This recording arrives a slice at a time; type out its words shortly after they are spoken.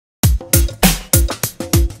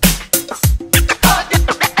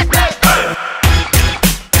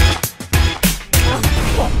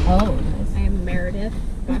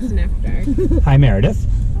Meredith.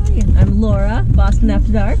 Hi, I'm Laura, Boston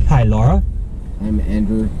After Dark. Hi, Laura. I'm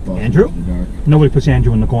Andrew, Boston Andrew? After Dark. Nobody puts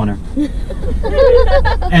Andrew in the corner.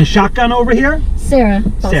 And shotgun over here? Sarah,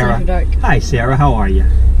 Boston Sarah. After Dark. Hi, Sarah. How are you?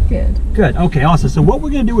 Good. Good. Okay, awesome. So what we're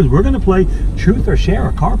going to do is we're going to play Truth or Share,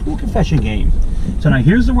 a carpool confession game. So now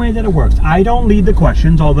here's the way that it works. I don't lead the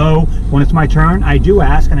questions, although when it's my turn, I do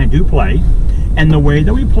ask and I do play. And the way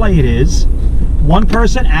that we play it is one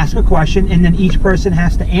person asks a question and then each person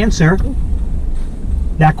has to answer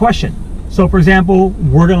that question. So for example,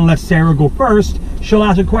 we're going to let Sarah go first. She'll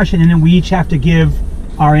ask a question and then we each have to give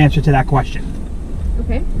our answer to that question.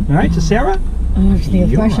 Okay. All right, so Sarah? Oh, I have to think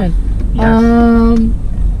of a question. Yes.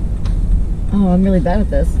 Oh, I'm really bad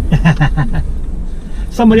at this.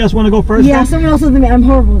 Somebody else want to go first? Yeah, then? someone else with me. I'm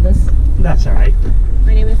horrible at this. That's all right.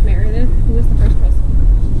 My name is Meredith. Who was the first president?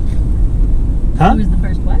 Huh? Who was the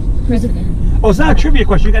first what? President. Oh, it's not a trivia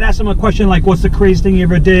question. You got to ask them a question like, what's the craziest thing you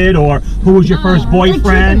ever did? Or who was your first boyfriend? Like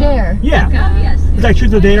Truth or Dare. Yeah. Oh, yes. It's like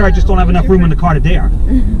Truth or Dare. I just don't have enough room in the car to dare.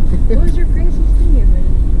 What was your craziest thing you ever did?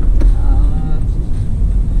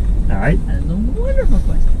 All right. That is a wonderful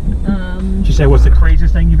question. Did you say what's the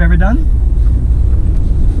craziest thing you've ever done?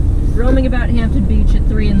 Roaming about Hampton Beach at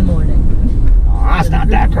 3 in the morning. Oh, that's not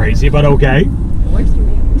that crazy, but okay. What's your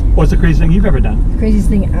name? What's the craziest thing you've ever done? Craziest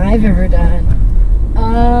thing I've ever done.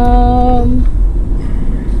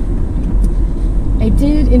 I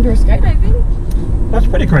did indoor skydiving. That's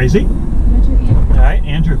pretty crazy. What's your name? All right,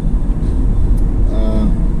 Andrew. I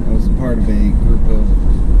was a part of a group of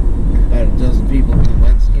about a dozen people who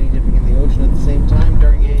went skinny dipping in the ocean at the same time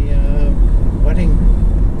during a wedding.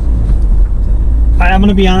 I'm going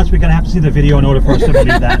to be honest, we're going to have to see the video in order for us to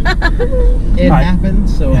believe that. It Right. happened,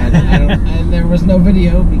 so I don't, and there was no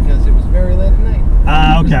video because it was very late at night.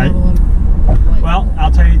 Okay. There was not a lot of light. Well,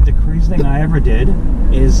 I'll tell you, the craziest thing I ever did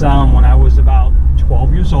is when I was about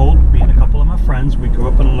 12 years old, me and a couple of my friends, we grew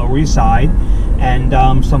up on the Lower East Side, and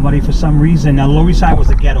somebody, for some reason, now the Lower East Side was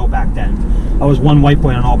a ghetto back then. I was one white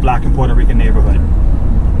boy in an all black and Puerto Rican neighborhood.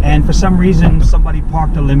 And for some reason, somebody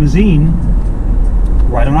parked a limousine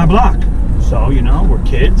right on our block. So, you know, we're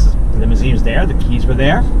kids, the limousine's there, the keys were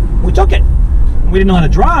there, we took it. We didn't know how to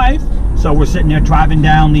drive, so we're sitting there driving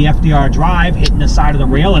down the FDR Drive, hitting the side of the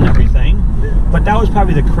rail and everything. But that was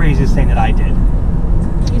probably the craziest thing that I did.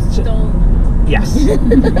 You stole. Yes.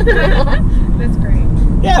 That's great.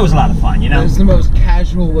 Yeah, it was a lot of fun, you know. That's the most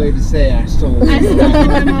casual way to say I stole it.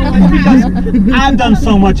 Because I've done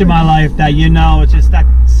so much in my life that, you know, it's just, that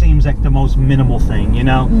seems like the most minimal thing, you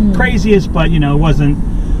know. Craziest, but, you know, it wasn't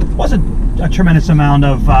a tremendous amount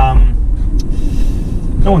of,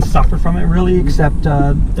 no one suffered from it really, except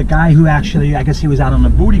the guy who actually, I guess he was out on a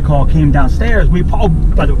booty call, came downstairs. So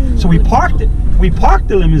we parked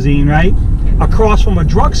the limousine, right, across from a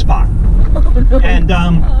drug spot. And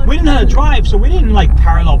we didn't know how to drive, so we didn't like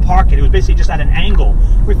parallel park it. It was basically just at an angle.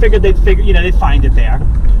 We figured they'd find it there.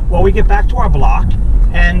 Well, we get back to our block,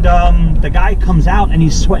 and the guy comes out and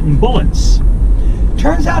he's sweating bullets.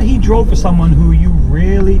 Turns out he drove for someone who you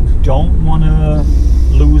really don't want to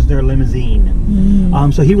lose their limousine.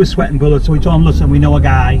 So he was sweating bullets. So we told him, listen, we know a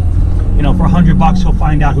guy, you know, for $100 he'll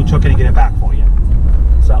find out who took it and get it back for you.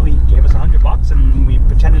 So he gave us $100 and we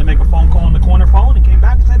pretended to make a phone call on the corner phone and came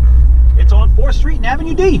back and said, it's on 4th Street and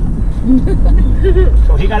Avenue D.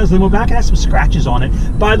 So he got his limo back and had some scratches on it.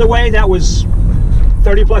 By the way, that was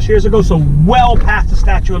 30 plus years ago, so well past the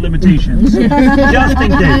statute of limitations. Just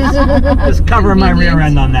in case. Just covering my rear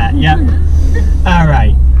end on that. Yep. All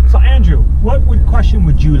right. So Andrew, what question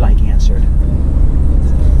would you like answered?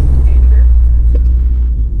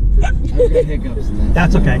 I've got hiccups in that.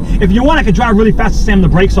 That's okay. If you want, I could drive really fast and slam the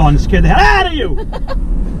brakes on and scare the hell out of you.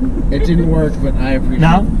 It didn't work, but I appreciate it.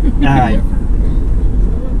 No? All right.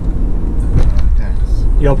 Pass.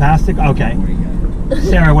 You'll pass it? Okay. What do you got?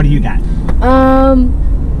 Sarah, what do you got?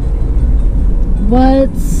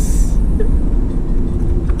 What's...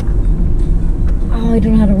 Oh, I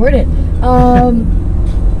don't know how to word it.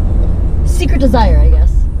 Secret desire, I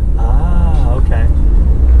guess. Ah, okay.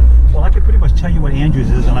 Well, I could pretty much tell you what Andrew's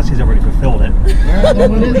is unless he's already fulfilled it.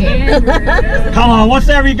 What is it? Come on, what's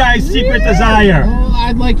every guy's secret desire? Well,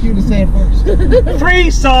 I'd like you to say it first.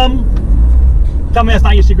 Threesome! Tell me that's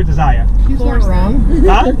not your secret desire. He's not wrong.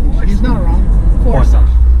 Huh? He's not wrong. Foursome.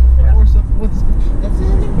 Yeah. Foursome. That's a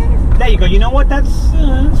little bit better. There you go. You know what? That's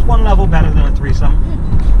one level better than a threesome.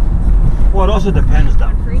 Well, it also depends,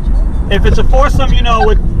 though. If it's a foursome, you know,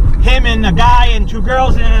 with him and a guy and 2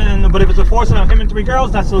 girls, but if it's a foursome of him and 3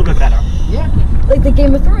 girls, that's a little bit better. Yeah. Like the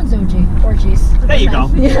Game of Thrones orgies. There you go.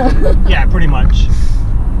 Yeah. Yeah, pretty much.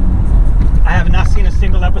 I have not seen a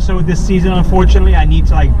single episode this season, unfortunately. I need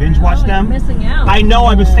to like binge watch You're them. missing out. I know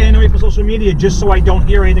I've been staying away from social media just so I don't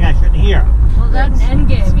hear anything I shouldn't hear. Well, that's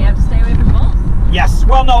Endgame. You have to stay away from both. Yes.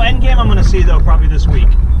 Well, no, Endgame I'm going to see though probably this week.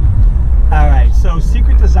 All right. So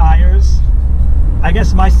Secret Desires. I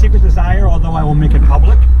guess my secret desire, although I will make it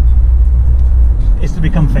public, is to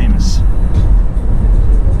become famous.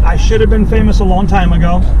 I should have been famous a long time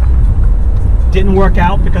ago. Didn't work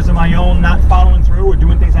out because of my own not following through or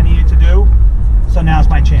doing things I needed to do. So now's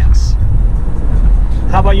my chance.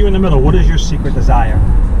 How about you in the middle? What is your secret desire?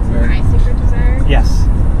 My secret desire? Yes.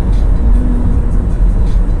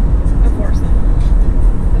 A foursome.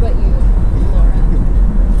 How about you, Laura?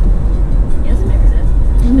 Yes,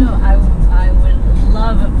 Meredith. No, I would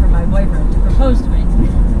love for my boyfriend to propose to me.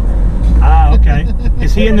 Ah, okay.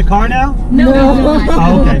 Is he in the car now? No, No. he's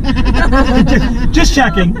not. Oh, okay. just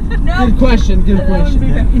checking. No. Good question. Good That would be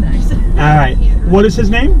question. very nice. All right. What is his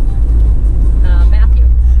name? Matthew.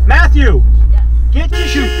 Matthew. Yes. Get your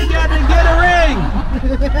shit together and get a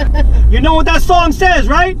ring. You know what that song says,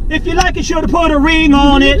 right? If you like it, should have put a ring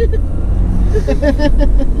on it.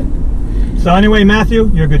 So anyway, Matthew,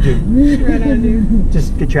 you're a good dude. Right on, dude.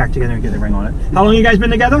 Just get your act together and get a ring on it. How long you guys been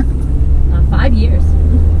together? 5 years.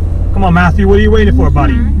 Come on, Matthew. What are you waiting for,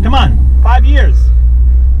 buddy? Come on. 5 years.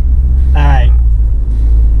 All right.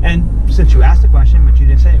 And since you asked the question, but you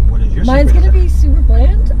didn't say it, what is your Mine's secret gonna desire? be super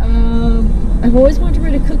bland. I've always wanted to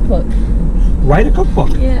write a cookbook. Write a cookbook.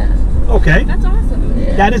 Yeah. Okay. That's awesome.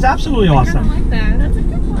 That is absolutely I awesome. like that. That's a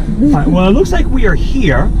good one. All right, well, it looks like we are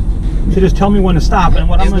here. So just tell me when to stop. And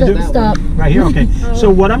what I'm going to do... Stop. Right here? Okay. So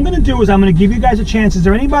what I'm going to do is I'm going to give you guys a chance. Is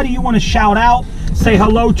there anybody you want to shout out, say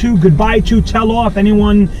hello to, goodbye to, tell off,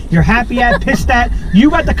 anyone you're happy at, pissed at? You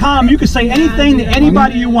got the calm. You can say anything to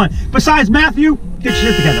anybody you want. Besides Matthew, get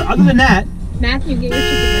your shit together. Other than that, Matthew, get your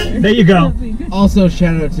shit together. there you go. Also,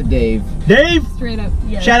 shout out to Dave. Dave, Straight up.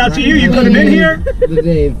 Yes. shout out to you. You could have been here. The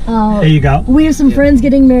Dave. There you go. We have some friends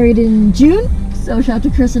getting married in June. So shout out to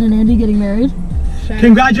Kristen and Andy getting married.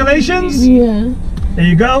 Congratulations. Yeah. There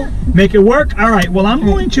you go. Make it work. All right. Well,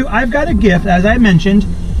 I've got a gift, as I mentioned,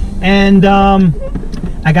 and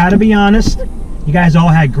I got to be honest. You guys all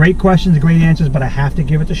had great questions, great answers, but I have to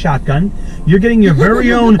give it to Shotgun. You're getting your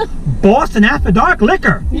very own Boston After Dark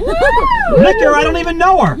liquor. Liquor, I don't even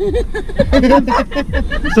know her.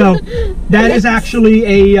 So that is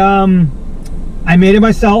actually a, I made it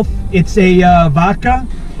myself. It's a vodka.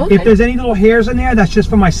 Okay. If there's any little hairs in there, that's just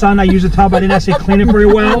for my son. I use a tub. I didn't actually clean it very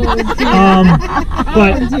well.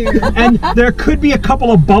 And there could be a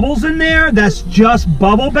couple of bubbles in there. That's just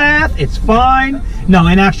bubble bath. It's fine. No,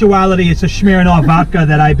 in actuality, it's a Smirnoff vodka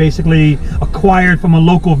that I basically acquired from a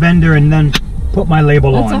local vendor and then put my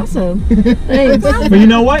label on. That's awesome. Thanks. But you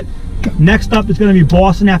know what? Next up is going to be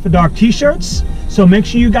Boston After Dark t-shirts. So make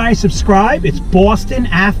sure you guys subscribe. It's Boston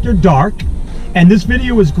After Dark. And this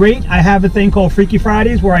video was great. I have a thing called Freaky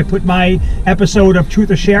Fridays where I put my episode of Truth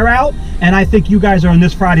or Share out. And I think you guys are on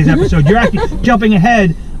this Friday's episode. You're actually jumping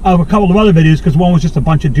ahead of a couple of other videos because one was just a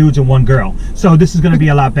bunch of dudes and one girl. So this is going to be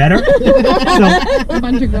a lot better. So, A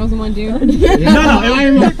bunch of girls and one dude. no,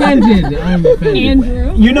 I'm offended. I'm offended.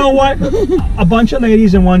 Andrew. you know what? A bunch of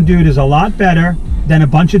ladies and one dude is a lot better than a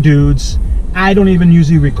bunch of dudes. I don't even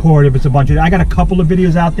usually record if it's a bunch of... I got a couple of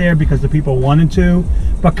videos out there because the people wanted to.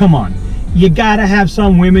 But come on. You gotta have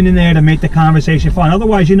some women in there to make the conversation fun.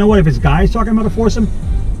 Otherwise, you know what? If it's guys talking about a foursome,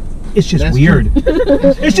 it's just That's weird.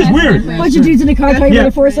 It's just weird. Bunch of dudes in a car talking Yeah. about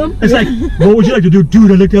a foursome. It's like, what would you like to do?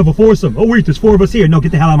 Dude, I'd like to have a foursome. Oh wait, there's 4 of us here. No,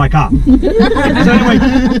 get the hell out of my car. So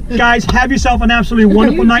anyway, guys, have yourself an absolutely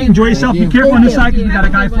wonderful night. Enjoy yourself. Be careful on this side because we got a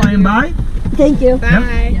guy flying by. Thank you.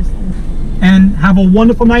 Bye. Yes. And have a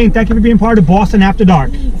wonderful night. And thank you for being part of Boston After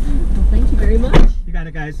Dark. Well, thank you very much. You got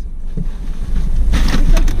it, guys.